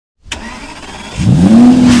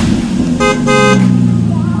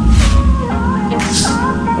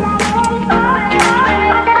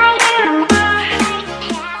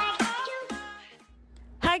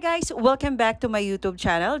welcome back to my YouTube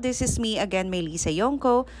channel. This is me again, Melissa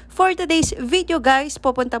Yongko. For today's video guys,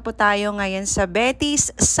 pupunta po tayo ngayon sa Betty's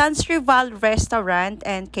Sansrival Restaurant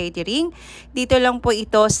and Catering. Dito lang po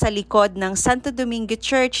ito sa likod ng Santo Domingo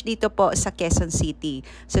Church dito po sa Quezon City.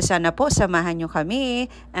 So sana po samahan nyo kami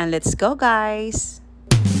and let's go guys!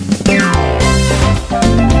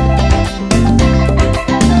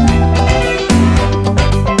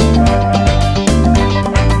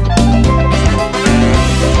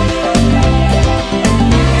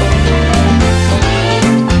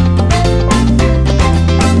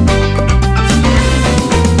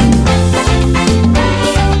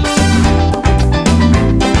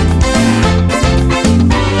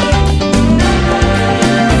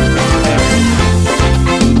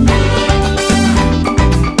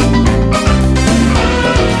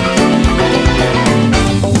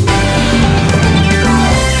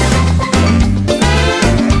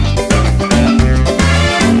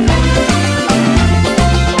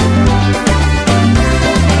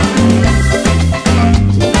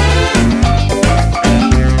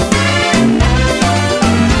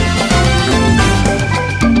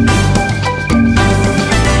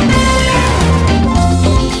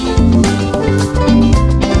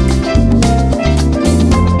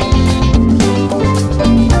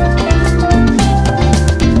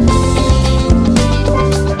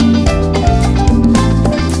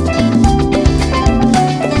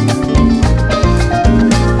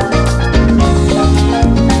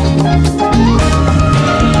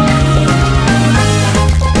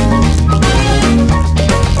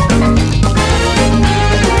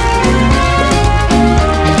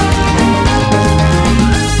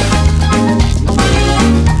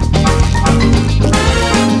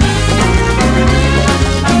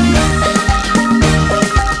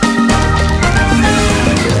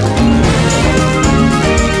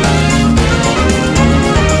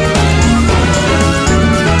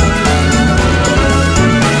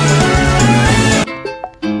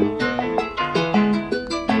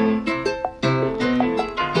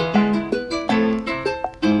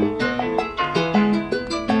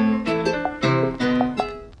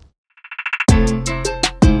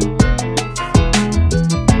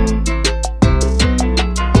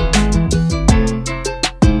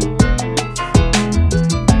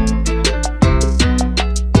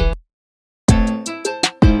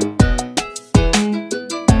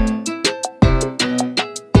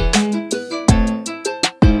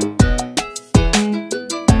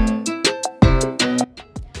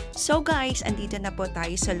 So guys, andito na po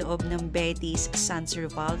tayo sa loob ng Betty's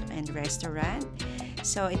Sansrival and Restaurant.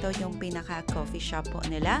 So ito yung pinaka-coffee shop po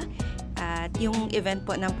nila. At yung event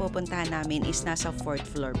po ng pupuntahan namin is nasa 4th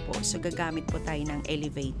floor po. So gagamit po tayo ng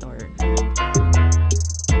elevator.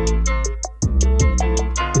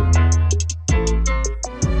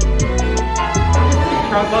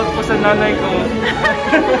 Shoutout po sa nanay ko.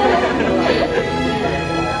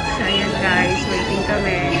 So ayan guys, waiting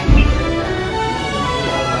kami.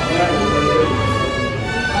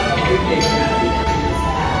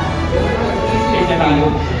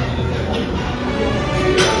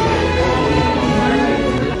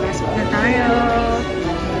 Pasok na tayo.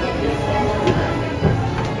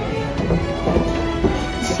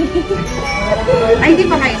 Ay, di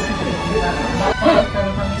pa kayo sa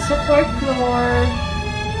kami sa 4th floor.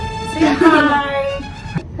 Say hi!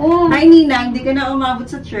 Oh. Hi Nina, hindi ka na umabot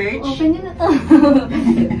sa church? Open nyo na to.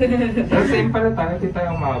 Same pala tayo, hindi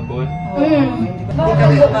tayo umabot. Hindi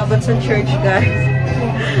kami umabot sa church guys.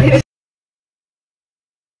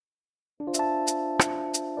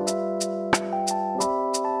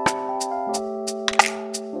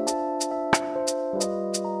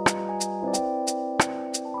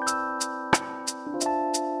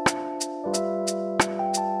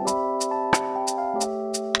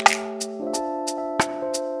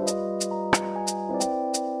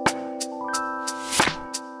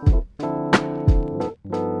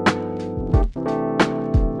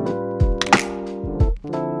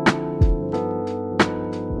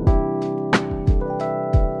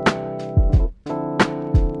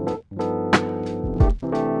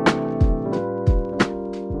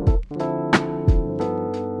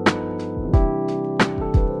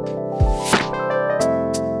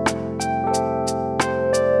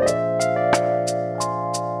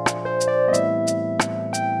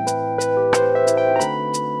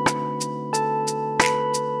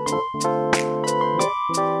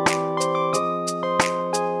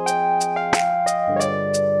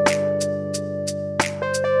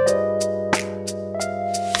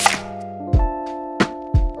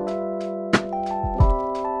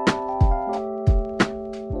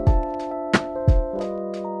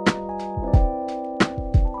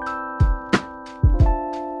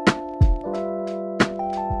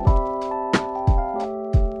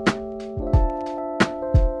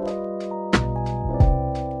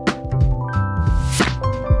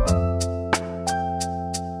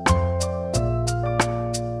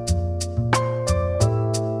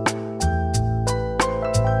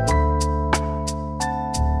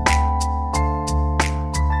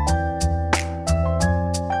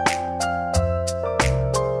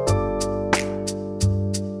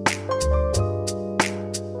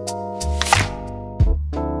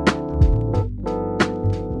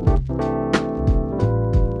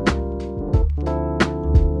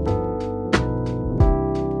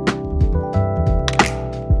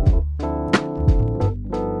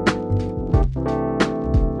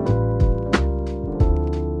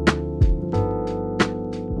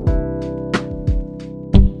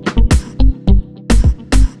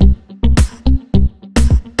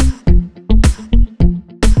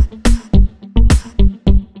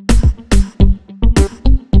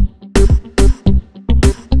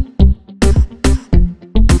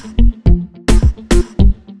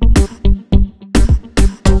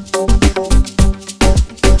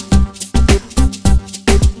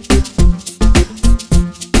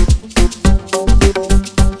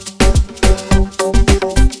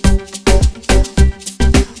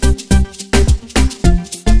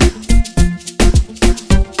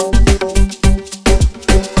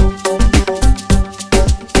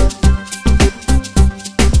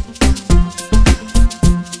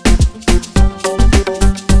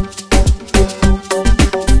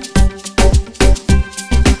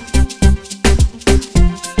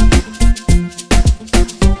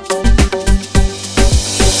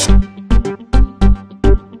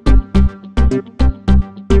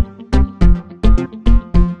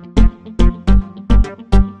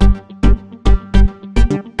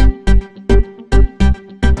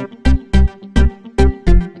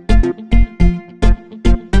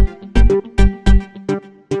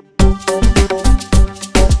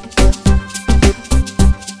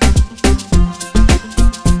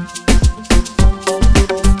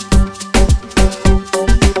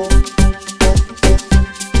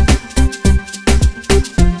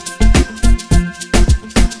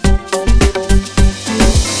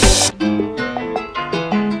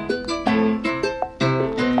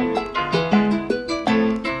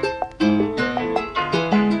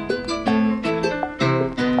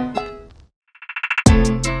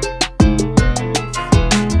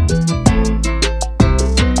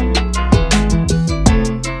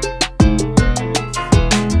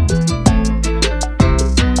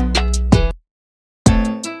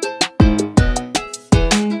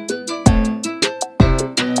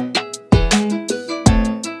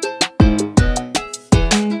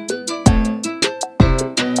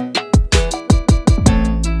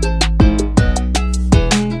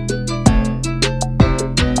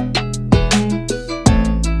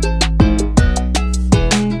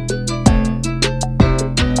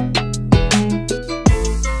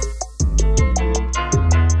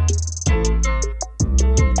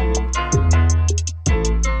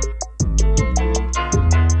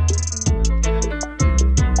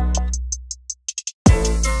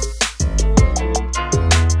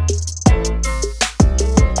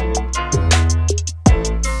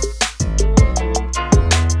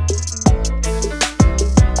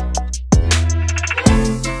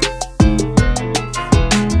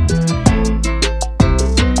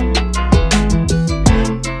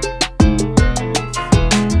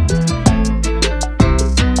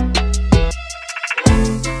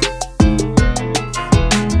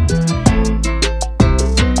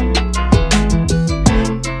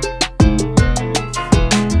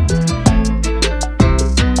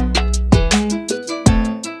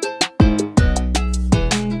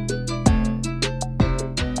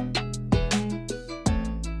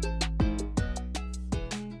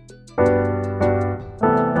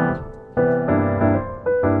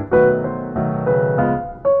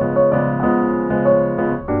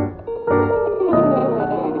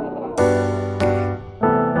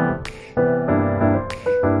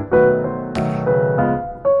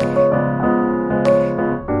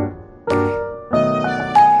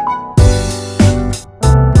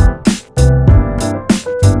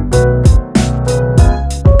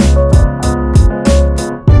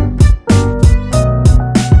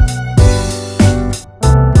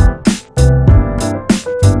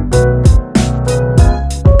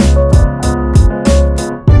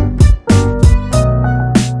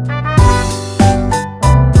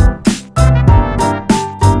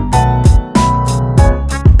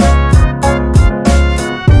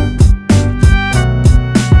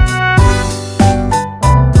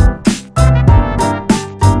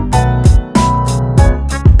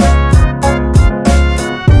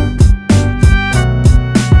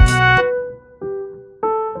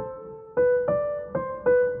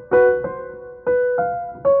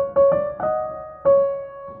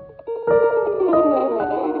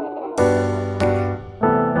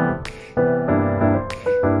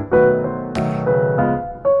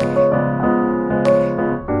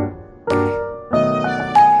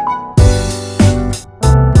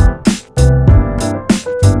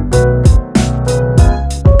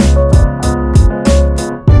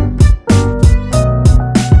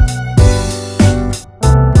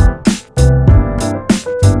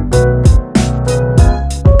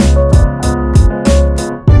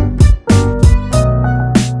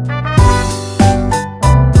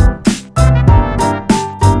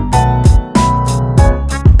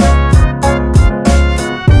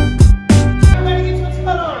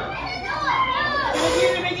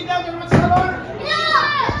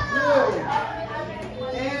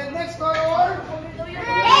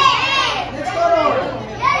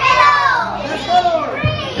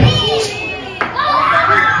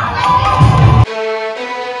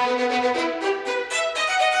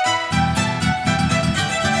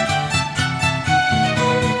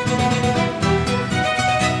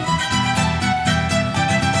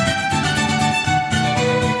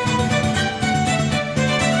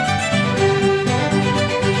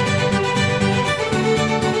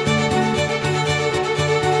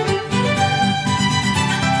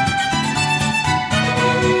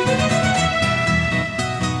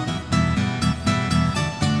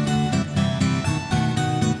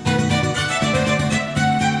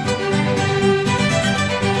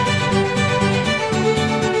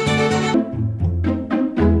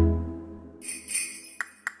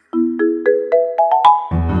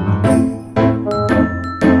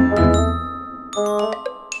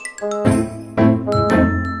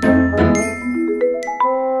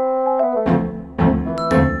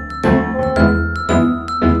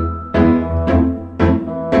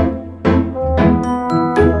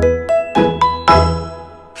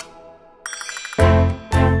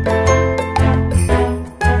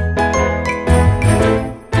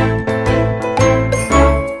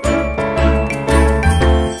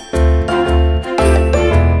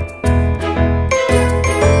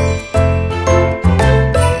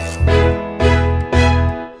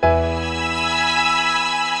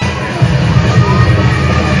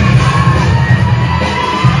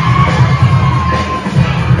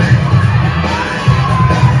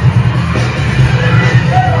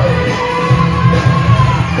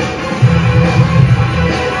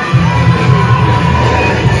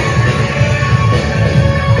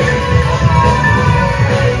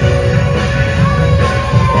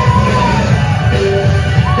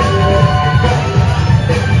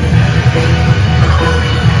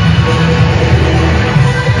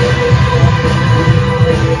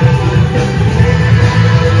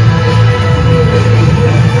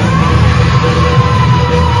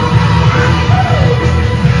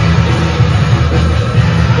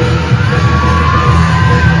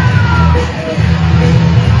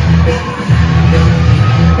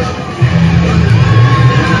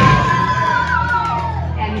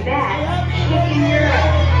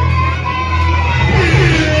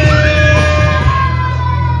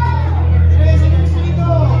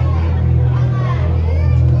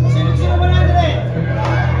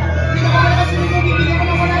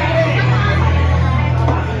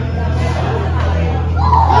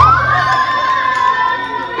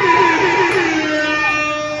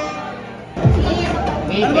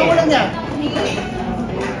 Ano ba kulang niya?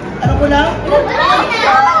 Ano kulang?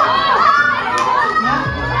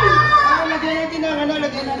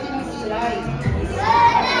 Lagyan natin ng silay.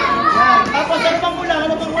 Yan. Tapos ano pang kulang?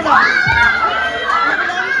 Ano pang kulang?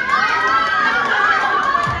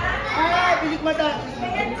 Ay, pilik mata.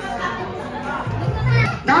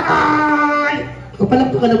 Nanay!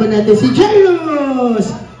 Kapalakpakan naman natin si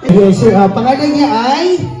Jairus! Yes, sir. Pangalan niya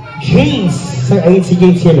ay James. Sir, ayun si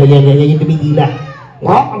James yan. Yan yung tumigila.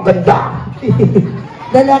 Wow, ang ganda.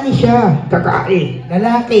 Lalaki siya. Kakain.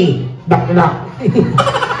 Lalaki. Bakla.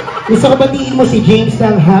 Gusto ko batiin mo si James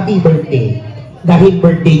ng happy birthday. Dahil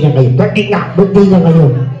birthday niya ngayon. Birthday niya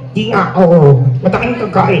ngayon. Di nga, oo. Mataking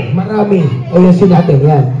kakain. Marami. Ayun si natin,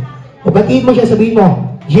 yan. O batiin mo siya, sabihin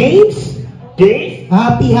mo, James?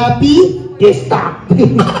 Happy Fiesta.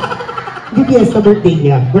 Hindi fiesta, birthday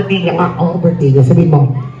niya. Birthday niya nga. Oo, birthday niya. Sabihin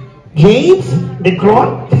mo, James?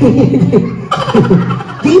 Decron?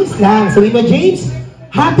 James lang. Sabihin mo, James?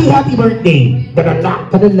 Happy birthday.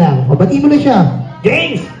 Ganun lang. O batiin mo na siya.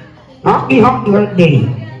 James! Happy birthday.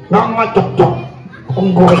 Nangatok-tok.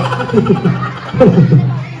 Unggoy.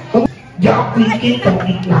 Jakwikit ang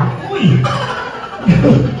itna. Uy!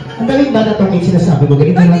 Ang daling ba na itong sinasabi mo?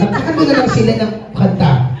 Ganito lang. Nagtakan mo na lang sila ng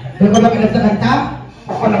kanta. Meron ka bang alam na kanta?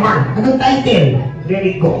 Ako naman. Anong title? Let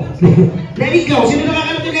it go. Let it go. Sino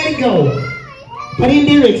nakakalam ng Let it go? Paano yung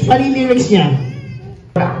lyrics niya?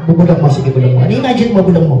 Bubulang mo. Sige, bulang mo. Ano imagine mo,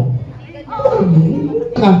 bulang mo?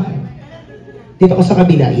 Dito ko sa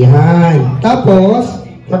kabila. Yan. Tapos,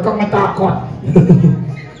 huwag kang matakot.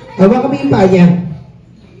 Hawa kami yung paa niya.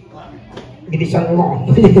 Bilisan mo.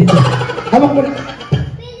 Hawak mo na.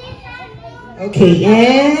 Okay,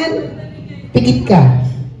 and pikit ka.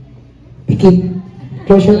 Pikit.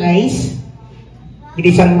 Close your eyes.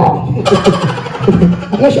 Bilisan mo.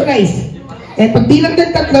 Close your eyes. And pag bilang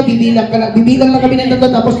ng tatlo, bibilang lang kami ng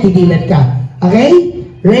tatlo, tapos bibilan ka. Okay?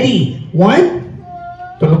 Ready? 1.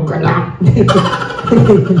 Tulog ka na.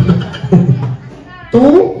 2.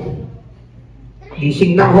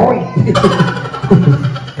 Gising na, hoy.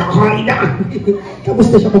 Kakain na.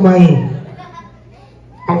 Kamusta siya kumain?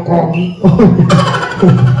 Ang kogi.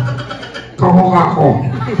 Kako.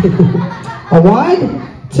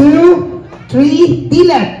 1, 2, 3,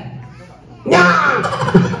 dilat. Nya!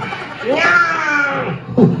 Nya!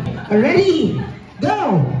 Ready?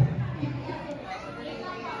 Go!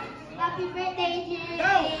 Happy birthday, Jay!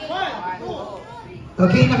 Go! 1, 2.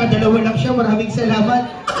 Okay, nakadalawa lang siya. Maraming salamat.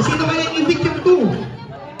 Sino kaya yung victim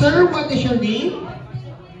 2? Sir, what is your name?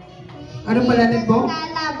 Anong palanan mo?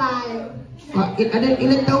 Kalabal.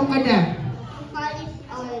 Ilan taong ka na?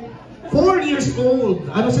 4 years old.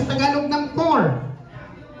 Ano sa Tagalog ng 4? 5.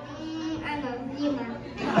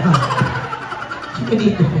 Sige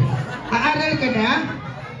dito. Aaral ka na?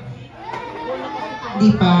 Di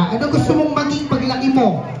pa. Ano gusto mong maging paglaki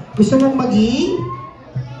mo? Gusto mong maging?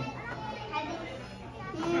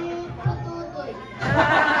 Pututoy.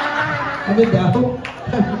 Ano daw?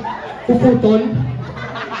 Puputol?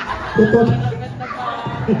 Puputol?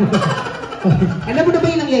 Alam mo na ba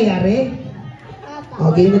yung nangyayari?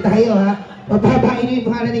 Okay na tayo ha. Papahabain nyo yung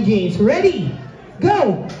pangalan ni James. Ready?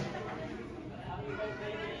 Go!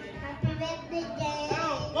 Happy birthday, Jay!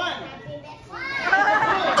 1, 2,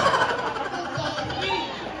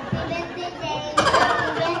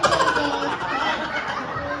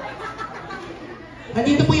 3.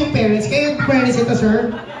 Nandito po yung parents. Kayo yung parents ito, sir.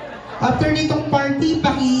 After nitong party,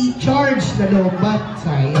 paki-charge na loobat.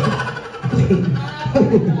 Sayang.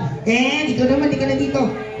 And ikaw naman, di ka na dito.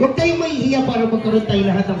 Huwag tayong mahihiya para magkaroon tayo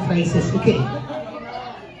lahat ng prizes. Okay.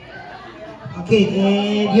 Okay,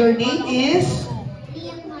 and your name is?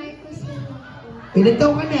 Liam Marcos. Ilan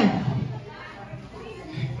taon ka na?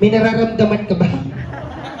 May nararamdaman ka ba?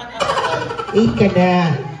 8 ka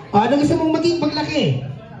na. O, ano gusto mong maging paglaki?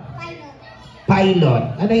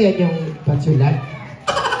 Pilot. Ano yan yung pansulat?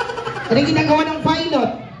 Ano yung ginagawa ng pilot?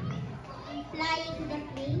 Flying the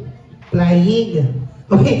plane. Flying.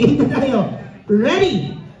 Okay, ito tayo.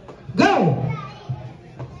 Ready? Go!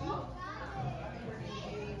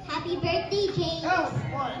 Happy birthday, James!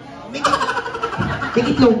 Make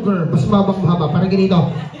it longer. Mas mahaba. Parang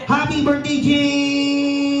ganito. Happy birthday,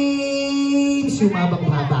 James! Yung mahaba.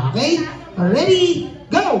 Okay? Ready?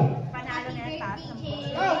 Go! Happy birthday,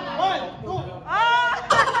 James!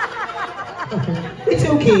 It's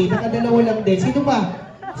okay. Nakadalawa lang din. Sino pa?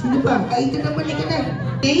 Kain ka naman. Ika na.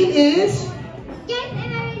 Name is? James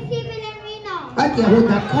and I receive Reno. At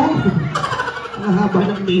yahoo.com. Ang haba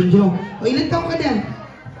ng name nyo. O, ilan taong ka na?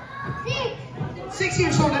 6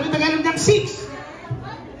 years old. Ano Tagalog ng 6? 6.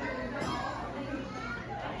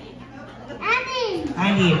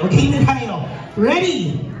 Ani. Okay na tayo.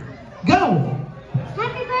 Ready? Go!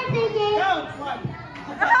 Happy birthday, James!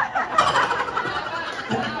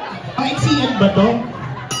 Paiksiyan ba to?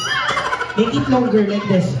 Make it longer like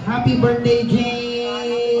this. Happy birthday,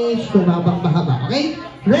 James! Tumabang mahaba, okay?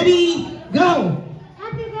 Ready? Go!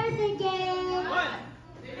 Happy birthday, James!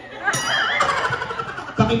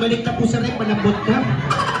 Pakibalik na po sa rep, malambot ka.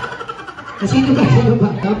 Sino ba? Sino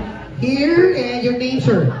ba? Here, and your name,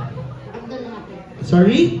 sir? Abdul Hafiz.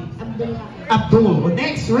 Sorry? Abdul Hafiz. Abdul.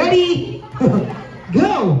 Next, ready?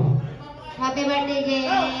 Go! Happy birthday,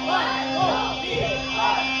 James!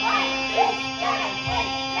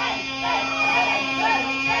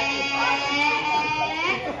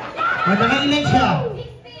 Nakailan siya?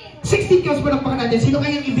 16 kills pa lang pa natin. Sino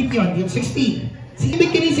kayang ibig yun? Yung 16. Si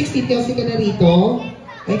ibig ka rin 16 kills ka na rito.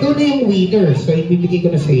 Ikaw na yung winner. So, ibibigay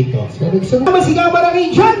ko na sa ito. So, gusto mo masigaw para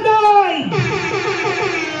kay John Lloyd!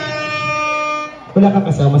 Wala kang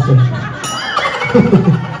kasama, sir.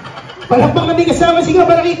 Palakpak kami kasama sigaw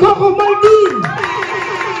para kay Coco Martin!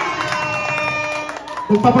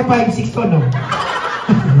 Nagpapa 5-6 to, no?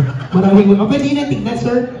 Maraming mo. Pwede na tignan,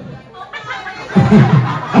 sir.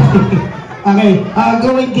 Okay,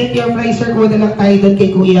 go and get your prize, sir. Kuha na lang tayo doon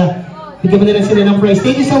kay Kuya. Bigyan mo na lang sila ng prize.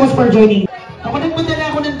 Thank you so much for joining. Ako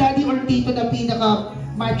nagpadala ako ng daddy or tito na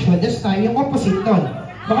pinaka-macho. This time, yung opposite doon.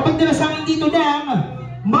 Makapagdala sa akin dito ng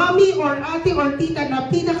mommy or ate or tita na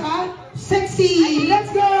pinaka-sexy.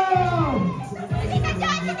 Let's go!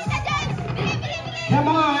 Come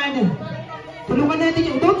on! Tulungan natin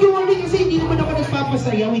yung... Don't you worry kasi hindi naman ako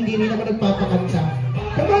nagpapasayaw, hindi rin ako nagpapakanta.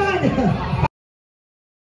 Come on!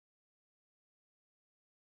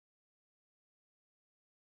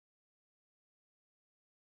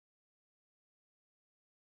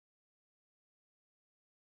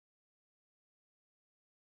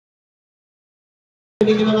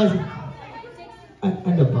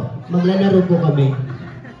 Ano po? Maglalaro po kami.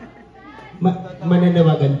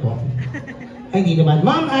 Mananawagan po. Ay, hindi naman.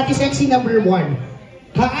 Ma'am, ate sexy number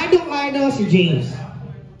 1. Kaano-ano si James?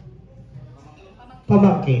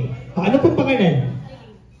 Pamangkin. Ano pong pangalan?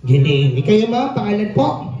 Janine. Ikaw ma'am, pangalan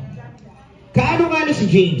po? Kaano-ano si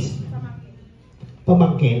James?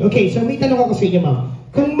 Pamangkin. Okay, so may tanong ako sa inyo, ma'am.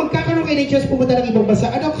 Kung magkakaroon kayo ng chance pumunta ng ibang bansa,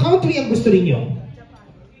 anong country ang gusto ninyo?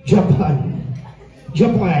 Japan.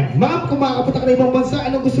 Japan. Ma'am, kung makakapunta ka ng ibang bansa,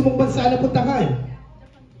 anong gusto mong bansa na puntahan?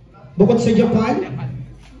 Bukod sa Japan?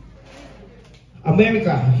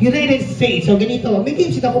 America. United States. So ganito, may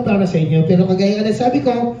games na ako para sa inyo. Pero kagaya nga sabi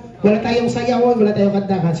ko, wala tayong sayawan, wala tayong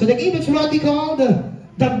kantahan. So the game is what we call the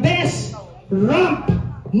best ramp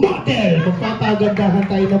model. Magpapagandahan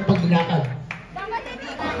tayo ng paglakad.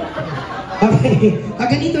 Okay.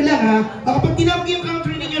 Ganito lang ha. Kapag tinawag yung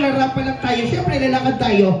country ninyo, larampa lang tayo. Siyempre, lalakad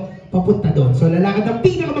tayo. Papunta doon. So lalakad ng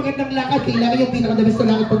pinakamagandang lakad, kailangan yung pinakadabis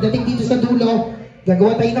na lakad pagdating dito sa dulo,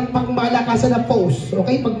 gagawa tayo ng pangmalakasan na pose.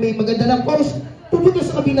 Okay? Pag may maganda ng pose, pupunta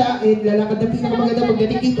sa kabila, and lalakad ng pinakamaganda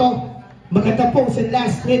pagdating dito, maganda pose, and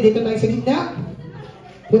last thread, dito tayo sa gitna,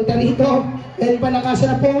 punta rito, and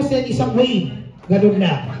palakasan na pose, and isang wave. Ganun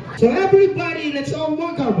na. So everybody, let's all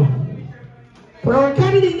welcome for our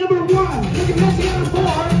candidate number 1, looking at number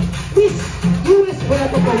 4, Miss US. Wala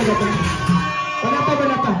pa.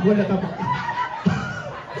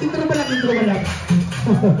 Intro ba lang?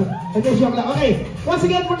 Okay, joke lang. Okay, once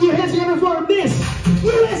again, put your hands together for Miss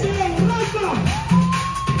USA Rafa!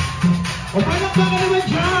 O palakpakan ka naman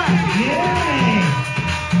dyan! Yeah!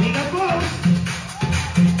 Make a pose!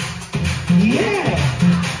 Yeah!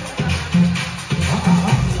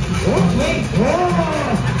 Okay!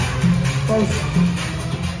 Oh! Pose.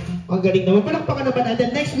 Ang galing naman. Palakpakan naman natin.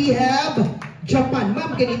 Next, we have Japan.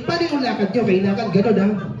 Ma'am, ganit pa rin yung lakad nyo. Kailangan gano'n, ha?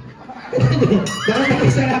 Gano'n na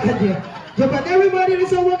kayo sa lakad nyo. Japan, everybody,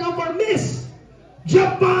 let's all welcome for Miss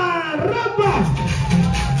Japan Rafa!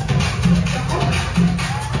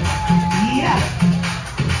 Yeah!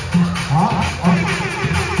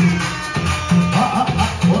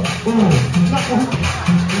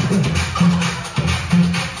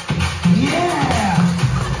 Yeah!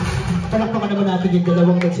 Palakpakan naman natin yung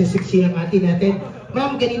dalawang nagsisiksi ng atin natin.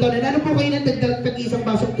 Ma'am, ganito na. Ano po kayo ng tag isang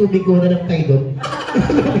basong tubig ko na lang tayo doon?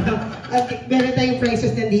 At meron tayong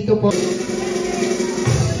prizes nandito po.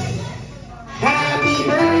 Happy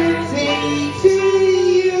birthday to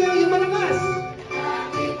you! Yung malakas!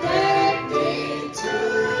 Happy birthday to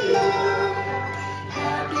you!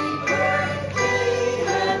 Happy birthday!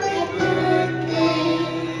 Happy birthday!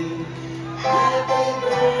 Happy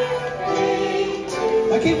birthday to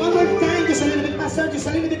you! Okay, one more time. Just a little bit faster. Just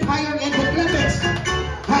a little bit higher. And the clappers.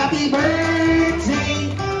 Happy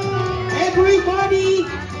birthday! Everybody!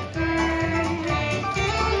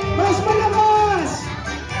 Mas malakas!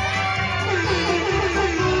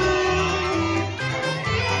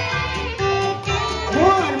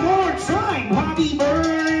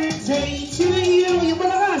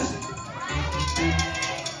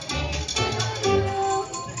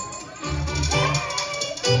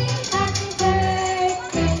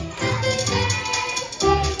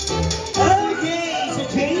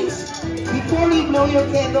 your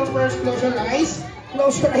candle first. Close your eyes.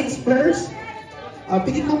 Close your eyes first.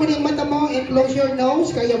 Pikit mo muna yung mata mo and close your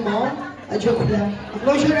nose. Kaya mo. Joke lang.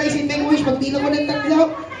 Close your eyes and make a wish. Pagbilang mo ng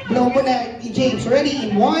 3, blow mo na. James, ready?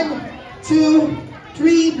 In 1, 2,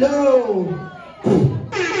 3, blow.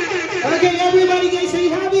 Okay, everybody guys, say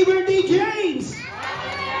happy birthday, James!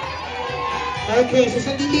 Okay, so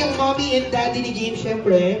sandito yung mommy and daddy ni James,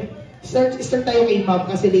 syempre. Start tayo kay mom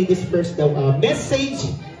kasi ladies first daw. Message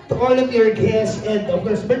to all of your guests and of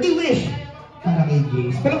course, birthday wish para kay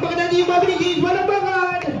James. Palakpakan natin yung mommy ni James.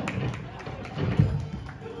 Palakpakan!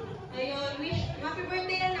 Ayun, wish, happy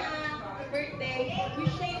birthday na, happy birthday.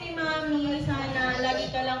 Wish sa'yo ni mami, sana lagi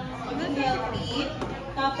ka lang maging healthy.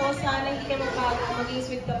 Tapos sana hindi ka magbago, maging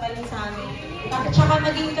sweet ka pa rin sa amin. Tapos tsaka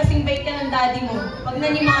maging kasing bait ka ng daddy mo, wag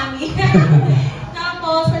na ni mami.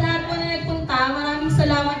 Tapos sa lahat po na nagpunta, maraming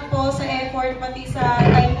salamat po sa effort pati sa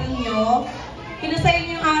time ninyo. Kinasaya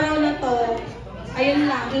niyo yung araw na to. Ayun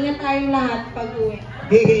lang, ingat tayong lahat pag-uwi.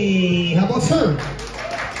 Hey, how about sir?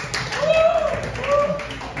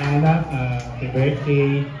 Anak, happy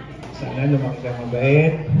birthday. Sana lumaki ka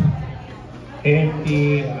mabait.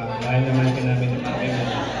 Healthy, mahal naman ka namin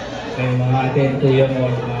ng mga ate and kuya mo,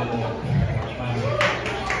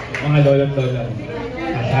 mga lolo't lola.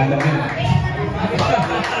 Sana na.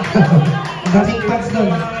 Dating pads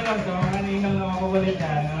doon. Kanina lang ako ulit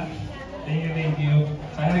na. Thank you.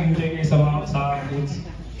 Sana nag-enjoy kayo sa foods.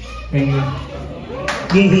 Thank you.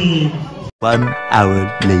 Yay! 1 hour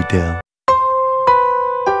later.